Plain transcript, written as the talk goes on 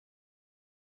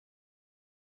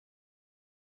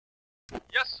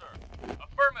Yes, sir.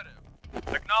 Affirmative.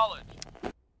 Acknowledge.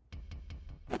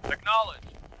 Acknowledge.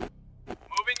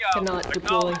 Moving out. Cannot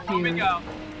deploy Acknowledge. Moving here. out.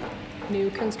 New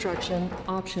construction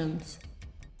options.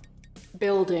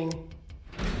 Building.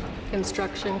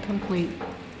 Construction complete.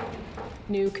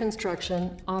 New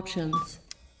construction options.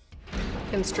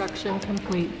 Construction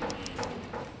complete.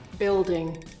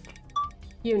 Building.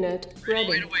 Unit ready.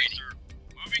 Right away, sir.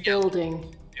 Moving Building.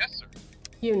 out. Yes, sir.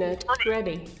 Unit Affirmative.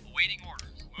 ready. Awaiting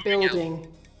orders. Moving Building. out.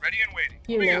 Ready and waiting.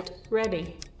 Moving out. Unit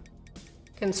ready.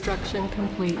 Construction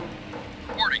complete.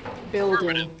 Reporting. Building.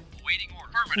 Affirmative. Awaiting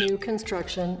orders. Affirmative. New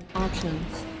construction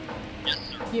options. Yes,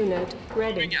 sir. Unit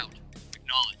ready. Moving out.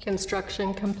 Acknowledge.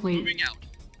 Construction complete. Moving out.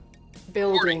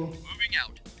 Building. Reporting. Moving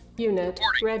out. Unit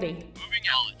Reporting. ready. Moving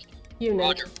out. Unit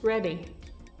Roger. ready.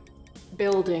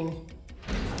 Building.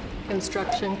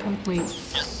 Construction complete.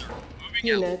 Yes, sir. Moving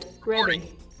Unit out. ready. Reporting.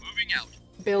 Moving out.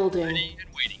 Building. Ready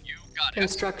and waiting. You got it.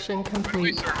 Construction Right away,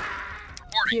 complete. sir.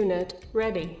 Reporting. Unit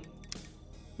ready.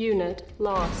 Unit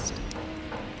lost.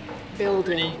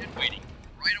 Building. Ready and waiting.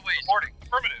 Right away, sir. Reporting.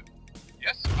 Affirmative.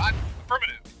 Yes, sir. Roger.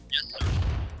 Affirmative. Yes, sir.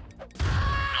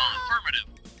 No, affirmative.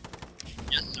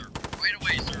 Yes, sir. Right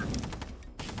away,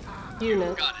 sir.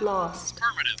 Unit Got it. lost.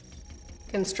 Affirmative.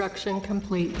 Construction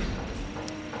complete.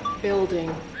 Building.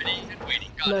 Ready and waiting.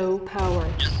 Got it. Low power.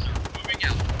 Yes, sir. Moving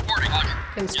out. Reporting. Roger.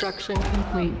 Construction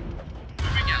complete. Yes,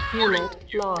 moving out. Reporting. Unit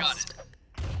You got lost. it.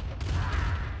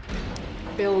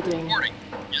 Building. Reporting.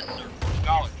 Yes, sir.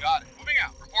 Acknowledge. Got it. Moving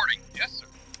out. Reporting. Yes, sir.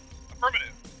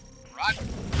 Affirmative. Roger.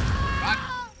 Roger.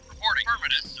 Reporting.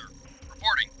 Affirmative, sir.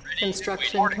 Reporting. Ready.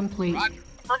 Construction Reporting. complete. Roger.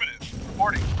 Affirmative.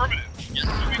 Reporting. Affirmative. Yes,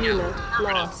 sir. Moving Unit out.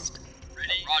 Affirmative. lost.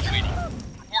 Ready. Roger. Waiting.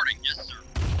 Reporting. Yes, sir.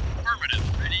 Affirmative.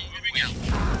 Ready. Moving out.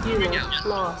 Moving Unit out. Yes,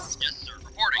 lost. Yes, sir.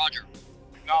 Reporting. Roger.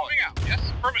 Moving out. Yes.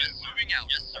 Affirmative. Moving out.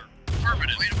 Yes, sir.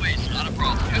 Affirmative. Right away, sir. Not a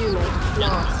problem. Yes, Unit sir.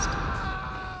 lost.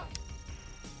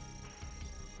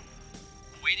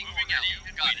 Waiting. Moving out. You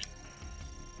got it.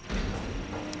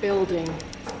 Building.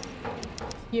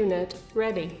 Unit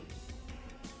ready.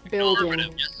 Building.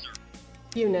 Affirmative. Yes,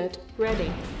 sir. Unit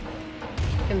ready.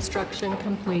 Construction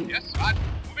complete. Yes, Roger.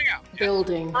 Moving out. Yes.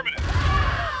 Building. Affirmative.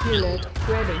 Unit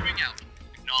ready. Moving out.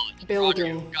 Acknowledge.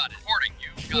 Building. Roger. You got it. Reporting. You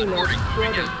got Unit reporting. Moving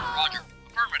ready. out. Roger.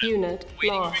 Affirmative. Unit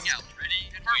Waiting. lost. Moving out. Ready.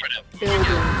 Affirmative. Moving Building.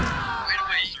 out. Right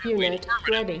away, sir. Waiting. Unit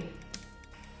Affirmative. ready.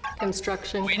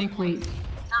 Construction Waiting. complete.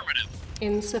 Affirmative.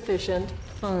 Insufficient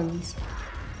funds.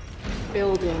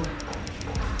 Building.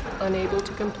 Unable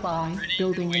to comply. Ready.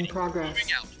 Building in Waiting. progress.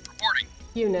 Moving out. Reporting.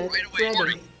 Unit Right away. ready.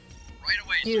 Reporting. Right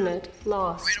away, sir. Unit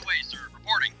lost. Right away, sir.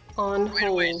 Reporting. On Right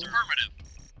away, hold. sir. Affirmative.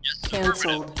 Yes, sir.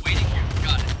 Cancelled. Affirmative. Waiting. You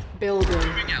got it. Building.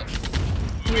 Moving out.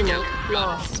 Moving Unit out. Got it.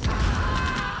 lost.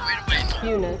 Right away, sir.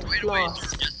 Unit Right away, lost.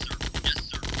 sir. Yes, sir. Yes,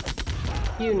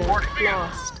 sir. Unit Reporting. Moving out.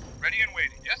 lost. Ready and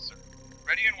waiting. Yes, sir.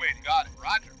 Ready and waiting. Got it.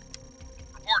 Roger.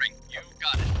 Reporting. You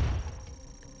got it.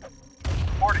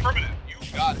 Reporting. Affirmative.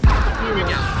 You got it. Moving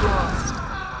Unit out. lost.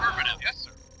 Affirmative. Yes,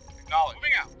 sir. Acknowledge.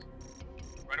 Moving out.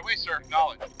 Right away, sir.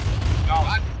 Acknowledge.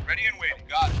 Acknowledge. Ready and waiting.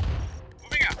 Got it.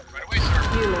 Moving out. Right away,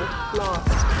 sir. Unit lost.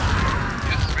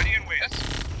 Yes, ready and waiting.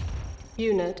 Yes.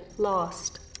 Unit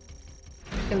lost.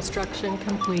 Construction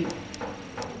complete.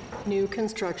 New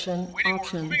construction Waiting order.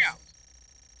 options. Moving out.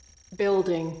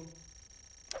 Building.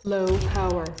 Low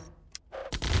power.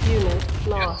 Unit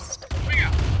lost. Yes. Moving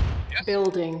out. Yes.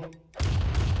 Building.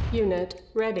 Unit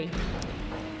ready.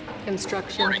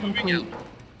 Construction Reporting. Moving complete.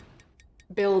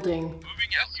 Building.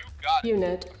 Moving out. You got it.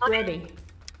 Unit ready.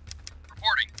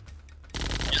 Reporting.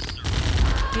 Yes,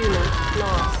 sir. Unit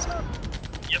lost.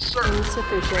 Yes, sir.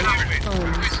 Insufficient Ready and waiting. Right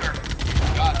away, funds. sir.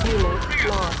 Got it. Unit Moving out.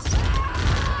 lost.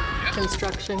 Yes.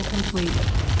 Construction complete.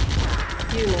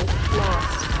 Unit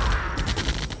lost.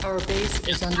 Our base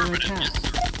is under Affirmative. attack.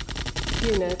 Yes,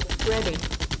 sir. Unit ready.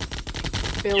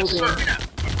 Yes, Building. sir.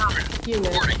 Affirmative.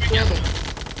 Unit Reporting. ready. Yes, sir.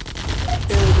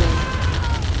 Building.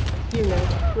 Unit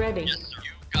ready. Yes, sir.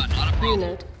 You got not a problem.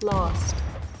 Unit lost.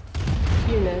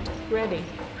 Unit ready.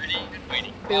 Ready and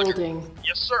waiting. Roger. Building.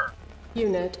 Yes, sir.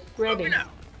 Unit ready. Moving out.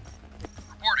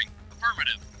 Reporting.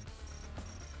 Affirmative.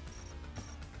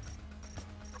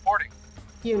 Reporting.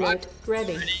 Unit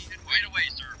ready. Ready and wait away,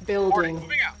 sir. Reporting. Building.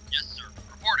 Moving out. Yes, sir.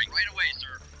 Reporting. Right away,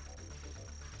 sir.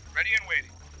 Ready and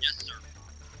waiting. Yes, sir.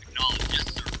 Acknowledge. Yes,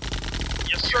 sir.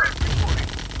 Yes, sir. Reporting.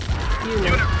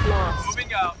 Unit lost.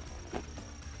 Moving out.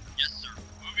 Yes, sir.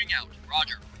 Moving out.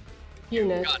 Roger.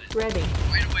 Unit Got it. ready.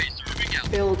 Right away, sir. Moving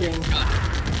out. Building. Got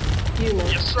it.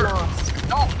 Unit Yes, sir. lost.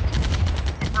 Acknowledge.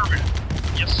 Affirmative.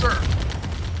 Yes, sir.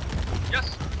 Yes,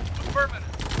 sir. Affirmative.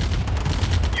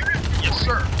 Unit. Yes,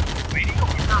 sir. Waiting.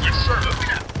 Affirmative. Yes, sir.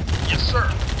 Moving out. Yes, sir.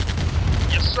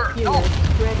 Yes, sir. Unit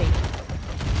ready.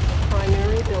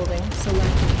 Primary building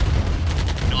selected.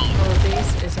 Our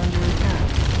base is under attack.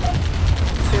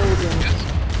 Building. Yes.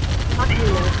 Affirmative.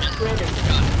 Unit Yes. ready.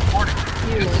 Got it. Reporting.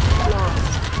 Unit Yes. lost.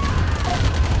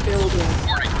 Building.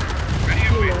 Reporting. Ready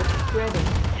and Unit waiting. ready.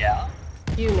 Yeah?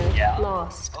 Unit Yeah?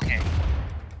 lost. Okay.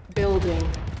 Building.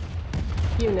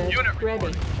 Unit Unit ready.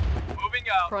 reporting. Moving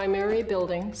out. Primary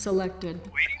building selected.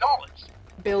 Waiting knowledge.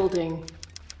 Building.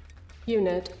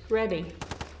 Unit ready.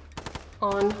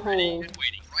 On Ready hold. and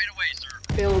waiting. Right away, sir.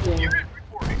 Building. Unit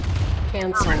reporting.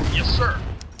 Cancel. Affirmative. Yes, sir.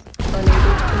 Unable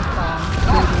to confirm.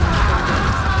 Building in progress.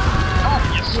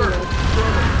 Yes, sir. Unit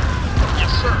ready.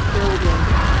 Yes, sir. Building.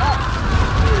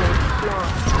 Unit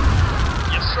lost.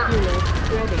 Yes, sir. Unit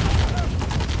ready.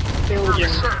 Building.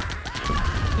 Yes, sir.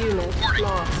 Unit Reporting.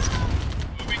 lost.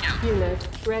 Moving out. Unit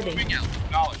ready. Moving out.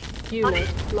 Knowledge. Unit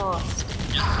Affirmative. lost.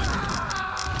 Yes,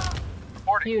 sir.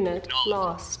 Reporting. Unit Knowledge.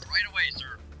 lost. Right away, sir.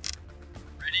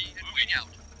 Ready and moving out.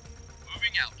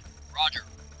 Moving out. Roger.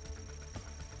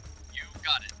 You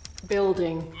got it.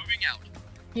 Building. Moving out.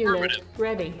 Unit Affirmative.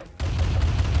 ready.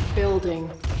 Building.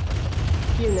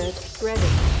 Unit ready.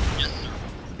 Yes, sir.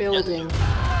 Building. Yes,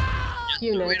 sir.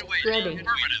 Unit Right away, ready. Sir.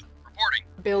 Affirmative. Reporting.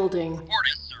 Building. Reporting.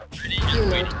 Yes, sir. Ready and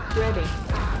Unit waiting. ready.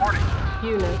 Reporting.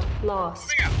 Unit lost.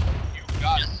 Moving out. You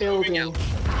got it. Building. Moving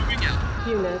out. Moving out.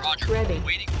 Unit Roger. ready.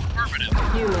 Waiting.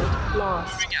 Affirmative. Unit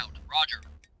lost. Moving out. Roger.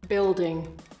 Building.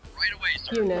 Right away,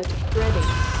 sir. Unit ready.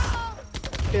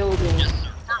 Building. Yes, sir.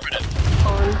 Affirmative.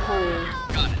 On hold.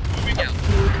 Got it. Moving out.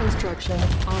 New construction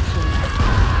options. Yes,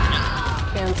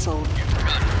 sir. Cancelled. You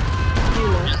got it.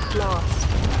 Unit lost.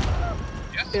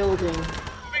 Yes, sir. Building.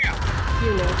 Moving out.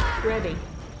 Unit ready.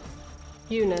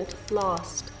 Unit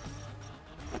lost.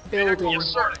 Building. Yes,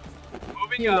 sir.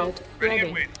 Moving Unit out. Ready ready.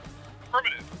 and waiting.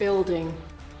 Affirmative. Building.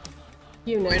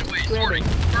 Unit Right away, ready. sorting.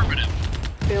 Affirmative.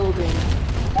 Building.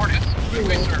 Reporting. Yes. Right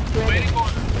away, Unit sir. ready. Waiting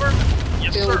order. Affirmative.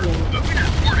 Yes, sir. Building. Moving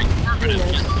out. Reporting. Affirmative.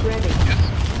 Unit Yes. ready. Yes.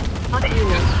 Affirmative.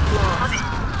 Unit Yes. lost. Affirmative.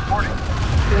 Reporting.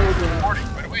 Building. Reporting.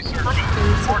 Right away, sir. Reporting.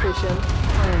 Insufficient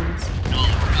funds.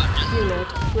 Knowledge. Got it. Yes, sir. Unit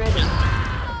ready. Yes,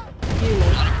 sir.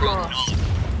 Unit Not a problem. lost. Knowledge.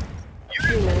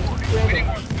 Unit reporting. ready. Waiting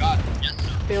order. Got it. Yes,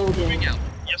 sir. Building. Moving out.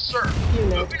 Yes, sir.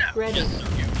 Unit Moving out. ready. Yes, sir.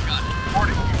 You got it.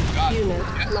 Reporting. You got Unit it.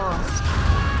 Yes. lost.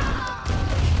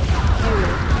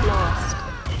 Unit lost.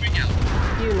 Moving out.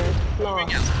 Unit Moving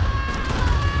lost.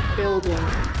 out. Building.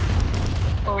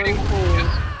 On Waiting order. hold.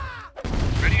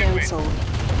 Yes. Ready and waiting. Cancelled.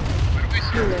 Right away,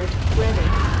 sir. Unit ready.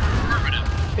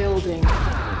 Affirmative. Building.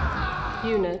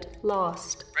 Unit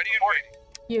lost. Ready and waiting.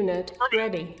 Unit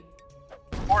ready.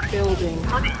 Reporting. Building.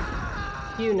 Affirmative.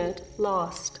 Unit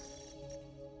lost.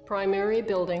 Primary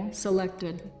building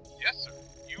selected. Yes, sir.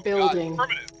 You Building. got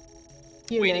it. Affirmative.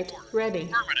 Unit Waiting order. ready.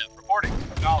 Affirmative. Reporting.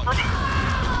 Knowledge. Affirmative.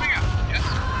 Moving out. Yes,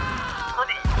 sir.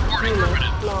 Affirmative. Reporting. Unit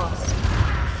Affirmative. lost.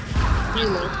 Yes,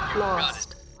 Unit sir. You got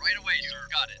lost. it. Right away, sir.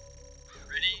 Got it.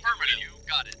 Ready. Affirmative. You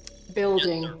got it.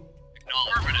 Building. Yes, sir.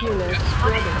 Acknowledge. Affirmative. Unit Yes, sir.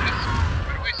 ready. Yes, sir.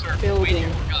 Right away, sir. Building.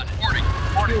 Waiting. Got it. Reporting.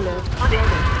 Reporting. Unit ready.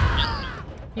 Yes, sir.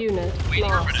 Unit Waiting.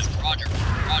 lost. Affirmative. Roger.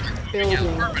 Roger. Moving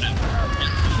Building. out. Affirmative. Yes,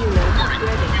 sir. Unit Reporting.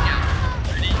 ready. Moving out.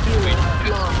 Ready. Unit Waiting. Yes,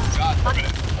 sir. lost. Got it.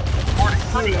 Affirmative. Reporting.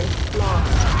 Affirmative. Unit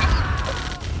lost. Yes, sir.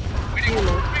 Waiting. Unit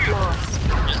Moving out. lost.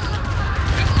 Yes, sir.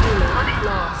 Yes, sir. Unit Affirmative.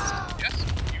 lost. Yes,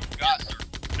 you got it, sir.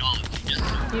 Knowledge. Yes,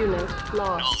 sir. Unit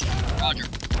lost. Knowledge. Roger.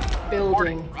 Building.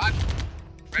 Reporting. Roger.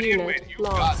 Ready and Unit waiting. You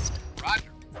lost. got it.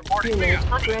 Roger. Reporting. Unit Moving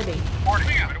out. ready. Reporting.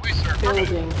 Moving out. Right away, sir. Affirmative.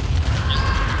 Building. Yes, sir.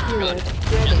 You got Unit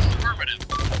it. ready. Yes, affirmative.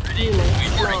 Ready. Unit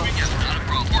Reporting. Moving lost. out. Not a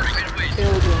problem. Reporting. Right away, sir.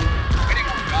 Building. Waiting.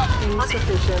 You got it. Affirmative.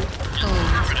 Insufficient Yes,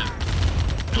 funds. affirmative.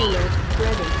 Unit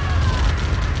ready.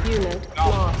 Unit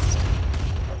Knowledge. lost.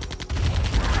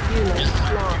 Yes, Unit sir.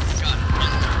 You lost. got it.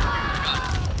 Yes, sir. You got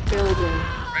it. Building.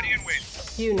 Ready and waiting.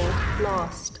 Unit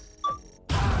lost.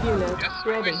 Unit Yes,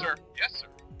 right away, ready. sir. Yes, sir.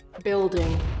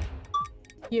 Building.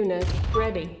 Unit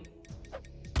ready.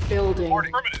 Building.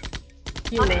 Reporting.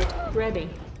 Affirmative. Unit ready.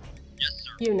 Yes,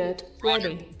 sir. Unit Roger.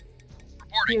 ready.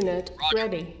 Reporting. Unit Roger.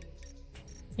 ready.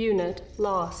 Unit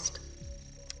lost.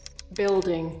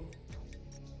 Building.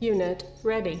 Unit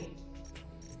ready.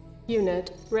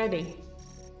 Unit ready.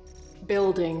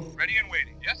 Building. Ready and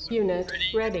waiting. Yes, sir. Unit Ready.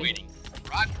 and ready. Waiting.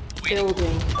 Roger. Waiting.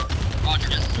 Building. Roger.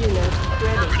 Yes, sir. Unit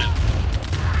ready. Affirmative.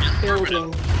 Yes,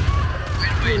 Building. affirmative.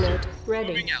 Right away, Unit sir. ready.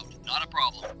 Moving out. Not a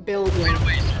problem. Building. Right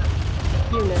away,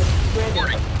 sir. Unit ready.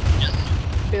 Reporting. Yes,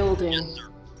 sir. Building. Yes,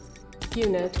 sir.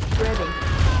 Unit ready.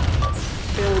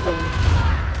 Building.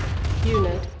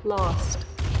 Unit lost.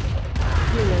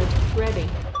 Unit ready.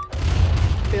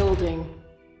 Building.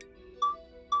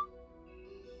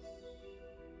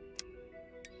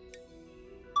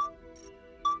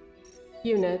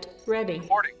 Unit ready.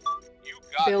 Reporting. You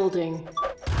Got it. Building.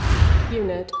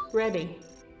 Unit ready.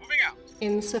 Moving out.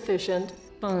 Insufficient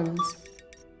funds.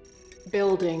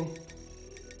 Building.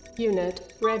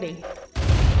 Unit ready.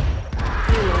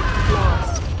 Unit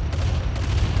lost.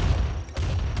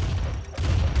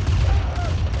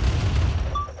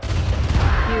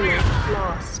 Unit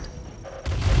lost.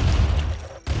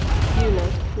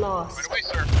 Unit lost. Right away,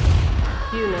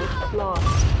 sir. Unit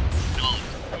lost. Acknowledged.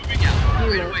 Moving out.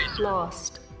 Right Unit away, sir.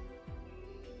 lost.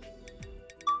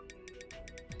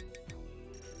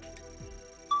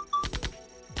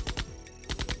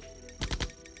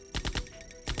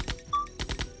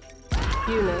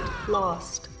 Unit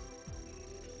lost.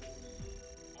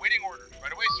 Awaiting orders.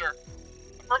 Right away, sir.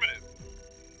 Affirmative.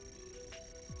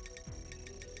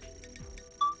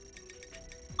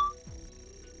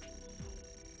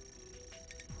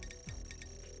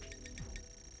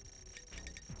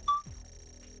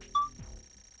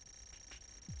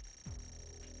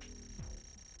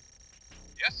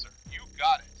 Yes, sir. You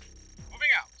got it.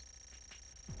 Moving out.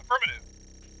 Affirmative.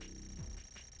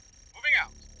 Moving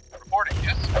out. Reporting.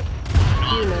 Yes, sir.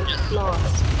 Unit Yes, sir.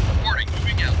 lost. Reporting.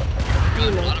 Moving out.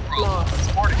 Unit Not a problem. lost.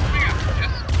 Reporting. Moving out.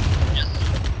 Yes, sir. Yes,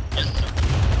 sir. Yes, sir.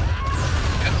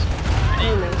 Yes, sir. Ready.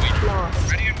 Unit Waiting.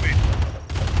 lost. Ready and waiting.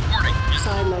 Reporting. Yes, sir.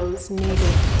 Silos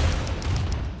needed.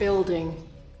 Building.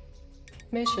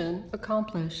 Mission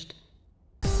accomplished.